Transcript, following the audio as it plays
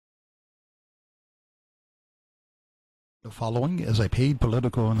The following is a paid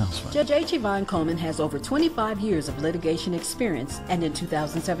political announcement. Judge H. Yvonne Coleman has over 25 years of litigation experience and in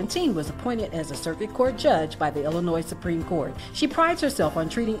 2017 was appointed as a circuit court judge by the Illinois Supreme Court. She prides herself on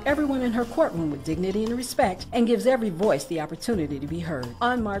treating everyone in her courtroom with dignity and respect and gives every voice the opportunity to be heard.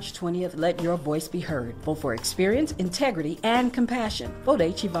 On March 20th, let your voice be heard. Vote for experience, integrity, and compassion. Vote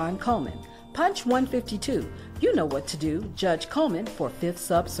H. Yvonne Coleman. Punch 152. You know what to do. Judge Coleman for 5th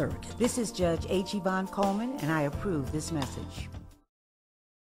Sub Circuit. This is Judge H. Yvonne Coleman, and I approve this message.